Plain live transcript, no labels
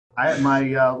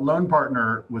My loan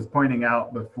partner was pointing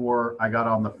out before I got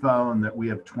on the phone that we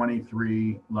have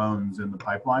 23 loans in the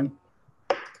pipeline.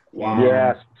 Wow.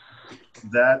 Yes.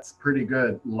 That's pretty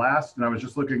good. And I was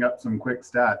just looking up some quick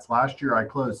stats. Last year, I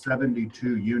closed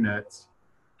 72 units.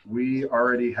 We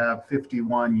already have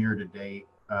 51 year to date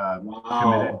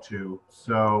committed to.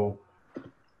 So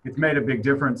it's made a big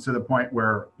difference to the point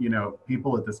where,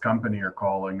 people at this company are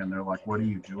calling and they're like, what are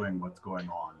you doing? What's going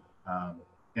on?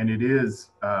 And it's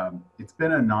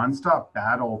been a nonstop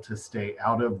battle to stay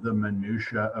out of the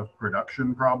minutia of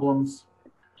production problems.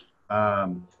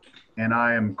 And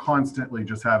I am constantly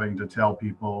just having to tell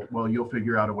people, well, you'll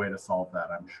figure out a way to solve that,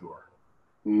 I'm sure.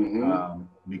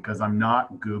 Because I'm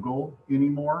not Google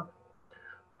anymore.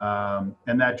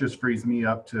 And that just frees me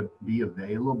up to be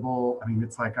available. I mean,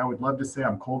 it's like, I would love to say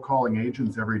I'm cold calling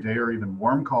agents every day or even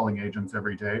warm calling agents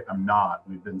every day. I'm not.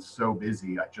 We've been so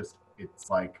busy. It's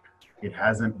like, it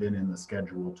hasn't been in the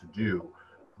schedule to do.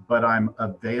 But I'm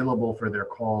available for their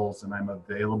calls and I'm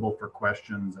available for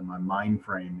questions, and my mind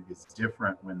frame is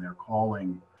different when they're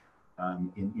calling.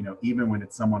 Even when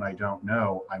it's someone I don't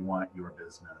know, I want your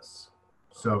business.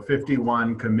 So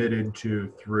 51 committed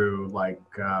to through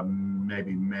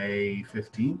maybe May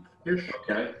 15th-ish.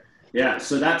 Okay. Yeah.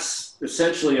 So that's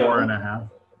essentially 4.5.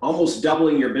 Almost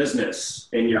doubling your business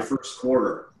in your first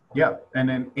quarter. Yeah.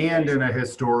 And in a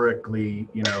historically,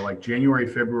 like January,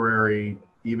 February,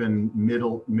 even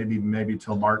middle, maybe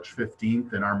till March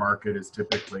 15th, and our market is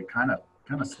typically kind of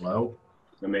slow.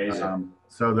 Amazing.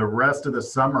 So the rest of the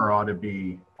summer ought to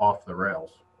be off the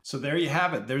rails. So there you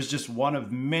have it. There's just one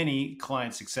of many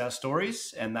client success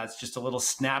stories, and that's just a little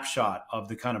snapshot of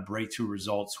the kind of breakthrough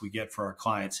results we get for our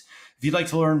clients. If you'd like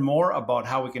to learn more about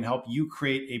how we can help you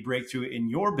create a breakthrough in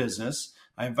your business,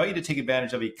 I invite you to take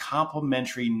advantage of a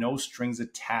complimentary, no strings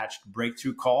attached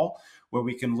breakthrough call where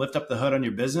we can lift up the hood on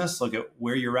your business, look at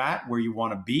where you're at, where you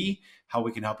want to be, how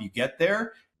we can help you get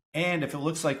there. And if it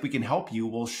looks like we can help you,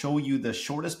 we'll show you the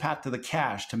shortest path to the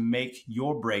cash to make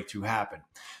your breakthrough happen.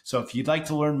 So if you'd like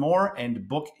to learn more and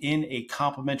book in a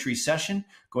complimentary session,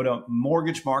 go to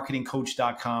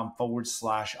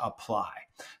mortgagemarketingcoach.com/apply.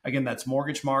 Again, that's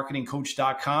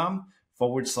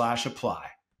mortgagemarketingcoach.com/apply.